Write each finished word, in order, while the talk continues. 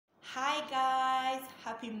Hi guys,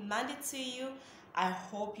 happy Monday to you. I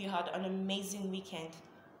hope you had an amazing weekend.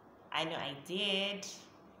 I know I did.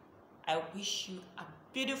 I wish you a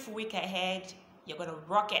beautiful week ahead. You're gonna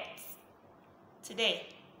rock it. Today,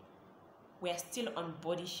 we're still on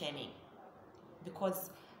body shaming because,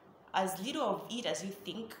 as little of it as you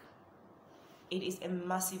think, it is a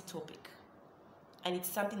massive topic and it's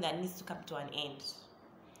something that needs to come to an end.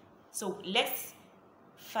 So, let's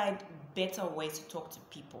find better ways to talk to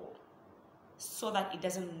people so that it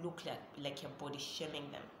doesn't look like you're body shaming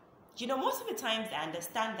them. Most of the times I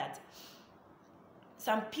understand that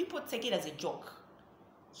some people take it as a joke,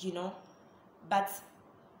 you know, but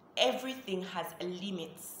everything has a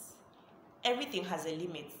limit. Everything has a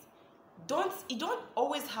limit. You don't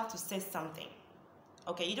always have to say something.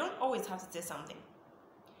 Okay, you don't always have to say something.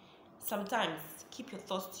 Sometimes keep your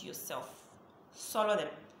thoughts to yourself. Swallow them.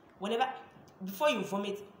 Before you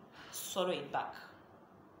vomit, swallow it back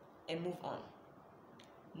and move on.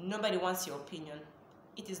 Nobody wants your opinion.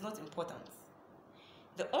 It is not important.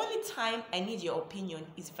 The only time I need your opinion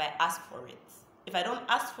is if I ask for it. If I don't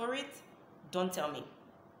ask for it, don't tell me.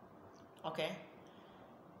 Okay?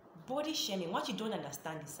 Body shaming, what you don't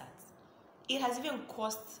understand is that it has even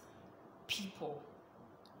cost people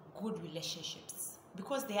good relationships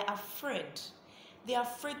because they are afraid. They are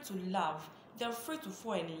afraid to love. They're afraid to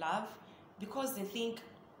fall in love because they think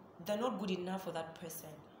they're not good enough for that person.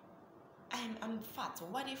 I'm fat.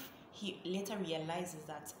 What if he later realizes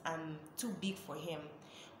that I'm too big for him?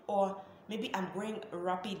 Or maybe I'm growing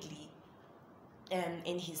rapidly and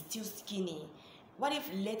he's still skinny. What if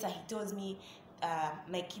later he tells me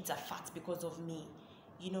my kids are fat because of me?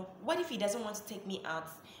 What if he doesn't want to take me out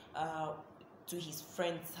to his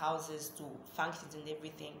friends' houses, to functions and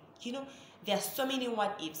everything? There are so many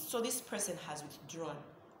what ifs. So this person has withdrawn.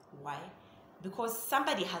 Why? Because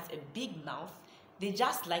somebody has a big mouth. They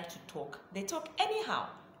just like to talk. They talk anyhow.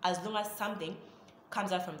 As long as something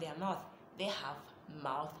comes out from their mouth, they have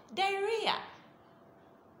mouth diarrhea.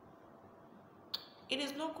 It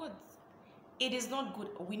is not good. It is not good.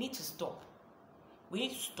 We need to stop. We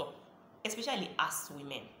need to stop. Especially us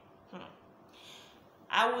women.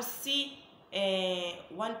 I will see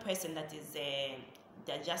one person that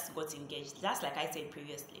just got engaged. Just like I said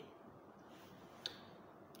previously.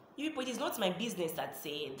 It is not my business that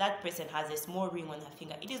say that person has a small ring on her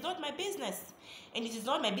finger. It is not my business. And it is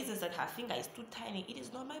not my business that her finger is too tiny. It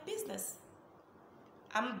is not my business.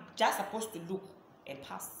 I'm just supposed to look and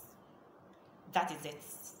pass. That is it.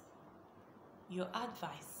 Your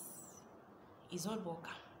advice is not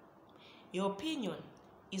welcome. Your opinion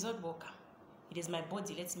is not welcome. It is my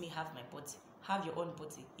body. Let me have my body. Have your own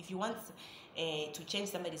body. If you want to change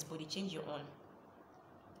somebody's body, change your own.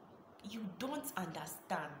 You don't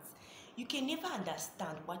understand. You can never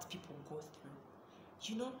understand what people go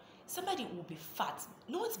through. Somebody will be fat,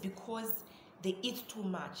 not because they eat too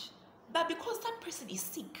much, but because that person is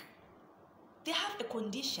sick. They have a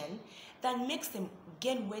condition that makes them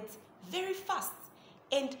gain weight very fast.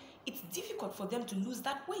 And it's difficult for them to lose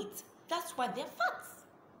that weight. That's why they're fat.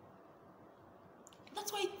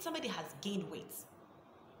 That's why somebody has gained weight.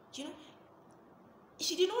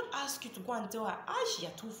 She did not ask you to go and tell her,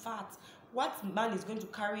 you're too fat. What man is going to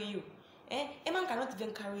carry you? A man cannot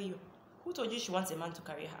even carry you. Who told you she wants a man to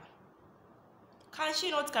carry her? Can she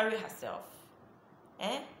not carry herself?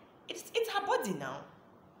 It's her body now.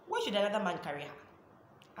 Why should another man carry her?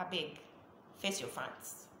 I beg, face your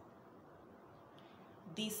fans.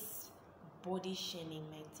 This body shaming,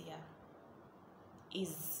 my dear,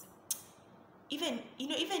 is even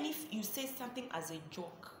if you say something as a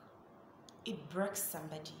joke, it breaks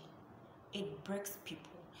somebody. It breaks people.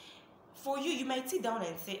 For you, you might sit down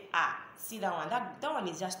and say, see that one. That one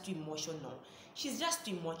is just too emotional. She's just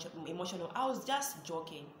too emotional. I was just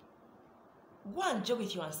joking. Go and joke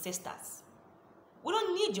with your ancestors. We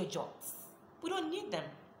don't need your jokes. We don't need them.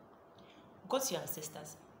 Go to your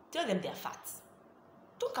ancestors. Tell them they're fat.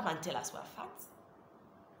 Don't come and tell us we're fat.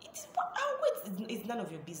 Our weight is none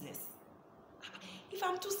of your business. If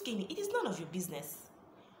I'm too skinny, it is none of your business.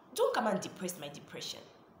 Don't come and depress my depression.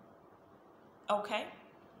 Okay?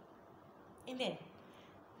 And then,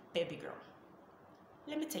 baby girl,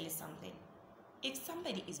 let me tell you something. If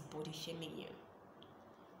somebody is body shaming you,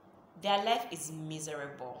 their life is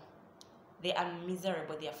miserable. They are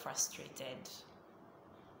miserable. They are frustrated.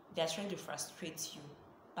 They are trying to frustrate you,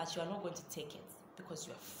 but you are not going to take it because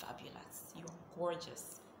you are fabulous. You are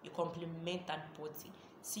gorgeous. You compliment that body.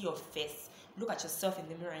 See your face. Look at yourself in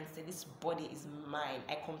the mirror and say, this body is mine.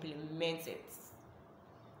 I compliment it.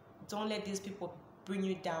 Don't let these people bring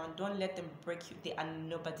you down. Don't let them break you. They are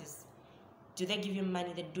nobodies. Do they give you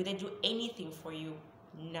money? Do they do anything for you?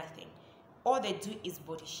 Nothing. All they do is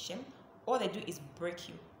body shame. All they do is break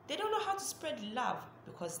you. They don't know how to spread love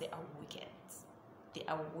because they are wicked. They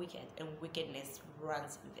are wicked, and wickedness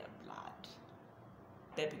runs in their blood.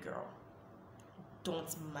 Baby girl,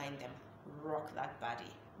 don't mind them. Rock that body.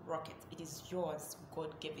 Rock it. It is yours.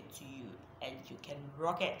 God gave it to you, and you can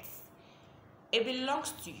rock it. It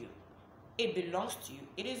belongs to you. It belongs to you.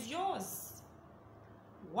 It is yours.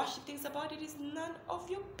 What she thinks about it is none of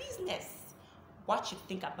your business. What you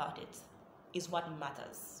think about it is what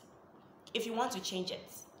matters. If you want to change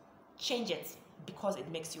it because it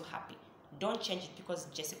makes you happy. Don't change it because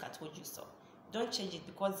Jessica told you so. Don't change it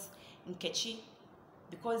because Nkechi,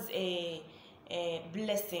 because a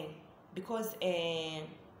Blessing, because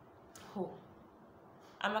who?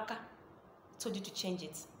 Amaka told you to change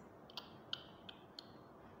it.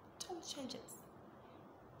 Don't change it.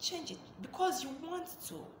 Change it because you want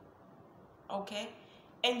to. Okay?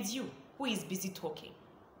 And you, who is busy talking,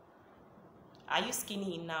 are you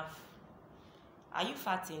skinny enough? Are you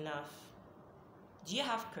fat enough? Do you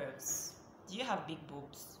have curves? Do you have big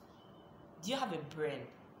boobs? Do you have a brain?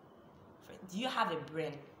 Do you have a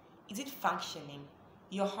brain? Is it functioning?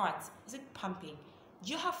 Your heart, is it pumping?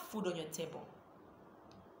 Do you have food on your table?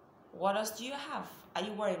 What else do you have? Are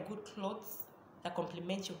you wearing good clothes that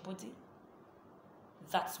complement your body?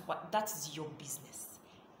 That is your business.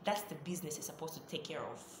 That's the business you're supposed to take care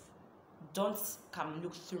of. Don't come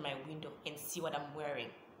look through my window and see what I'm wearing.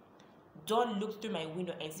 Don't look through my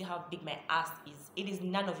window and see how big my ass is. It is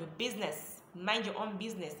none of your business. Mind your own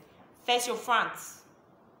business. Face your front.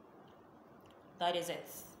 That is it.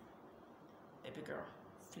 Baby girl,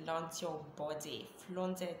 flaunt your body.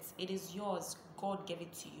 Flaunt it. It is yours. God gave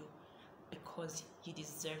it to you because you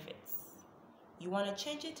deserve it. You want to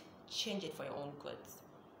change it? Change it for your own good.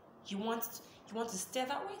 You want to stay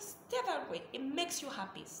that way? Stay that way. It makes you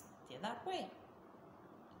happy. Stay that way.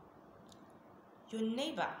 Your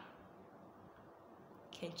neighbor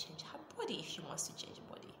can change her body if she wants to change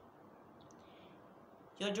her body.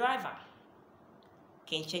 Your driver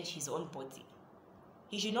can change his own body.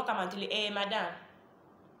 He should not come and tell you, hey, madam,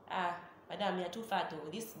 madam, you're too fat. Oh,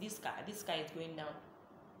 this car is going down.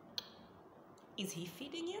 Is he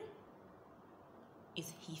feeding you?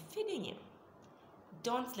 Is he feeding you?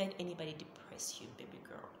 Don't let anybody depress you, baby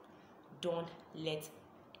girl. Don't let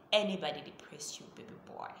anybody depress you, baby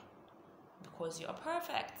boy. Because you are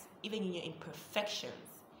perfect, even in your imperfections.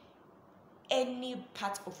 Any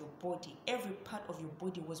part of your body, every part of your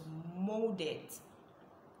body was molded.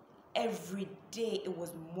 Every day it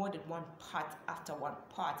was molded one part after one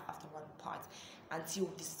part after one part until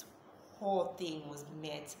this whole thing was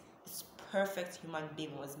made. This perfect human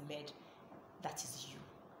being was made. That is you.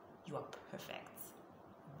 You are perfect.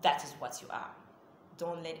 That is what you are.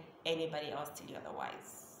 Don't let anybody else tell you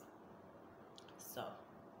otherwise. So,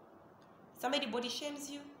 somebody body shames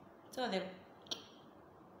you, tell them,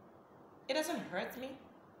 it doesn't hurt me.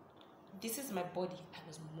 This is my body. I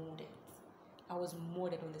was molded. I was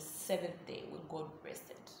molded on the 7th day when God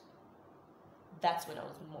rested. That's when I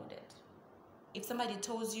was molded. If somebody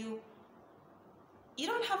tells you, you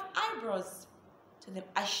don't have eyebrows, tell them,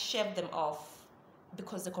 I shave them off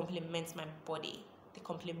because they complement my body. They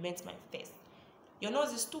complement my face. Your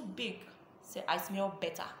nose is too big. Say, I smell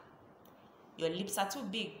better. Your lips are too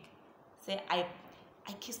big. Say, I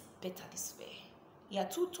kiss better this way. You're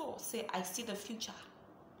too tall. Say, I see the future.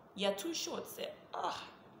 You're too short. Say,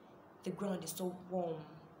 the ground is so warm.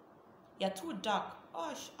 You're too dark.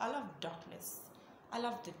 I love darkness. I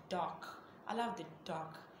love the dark. I love the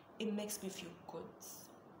dark. It makes me feel good.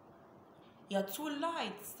 You're too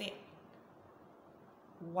light. Say,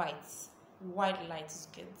 white. White light is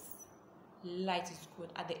good. Light is good.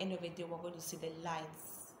 At the end of the day, we're going to see the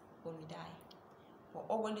lights when we die. We're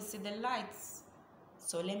all going to see the lights.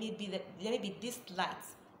 So let me be this light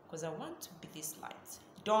because I want to be this light.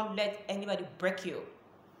 Don't let anybody break you.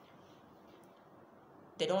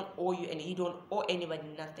 They don't owe you any. You don't owe anybody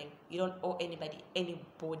nothing. You don't owe anybody anybody.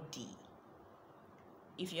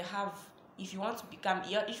 If you want to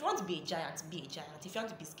be a giant, be a giant. If you want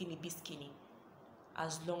to be skinny, be skinny.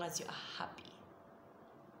 As long as you are happy,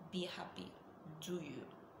 be happy. Do you?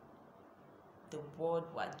 The world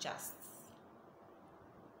will adjust.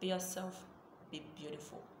 Be yourself. Be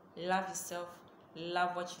beautiful. Love yourself.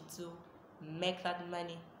 Love what you do. Make that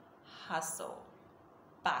money. Hustle.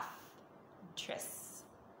 Bath. Dress.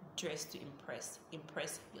 Dress to impress.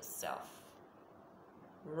 Impress yourself.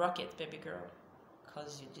 Rock it, baby girl.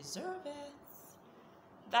 Because you deserve it.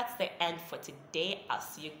 That's the end for today. I'll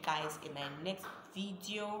see you guys in my next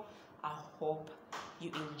video. I hope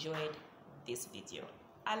you enjoyed this video.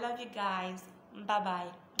 I love you guys. Bye bye.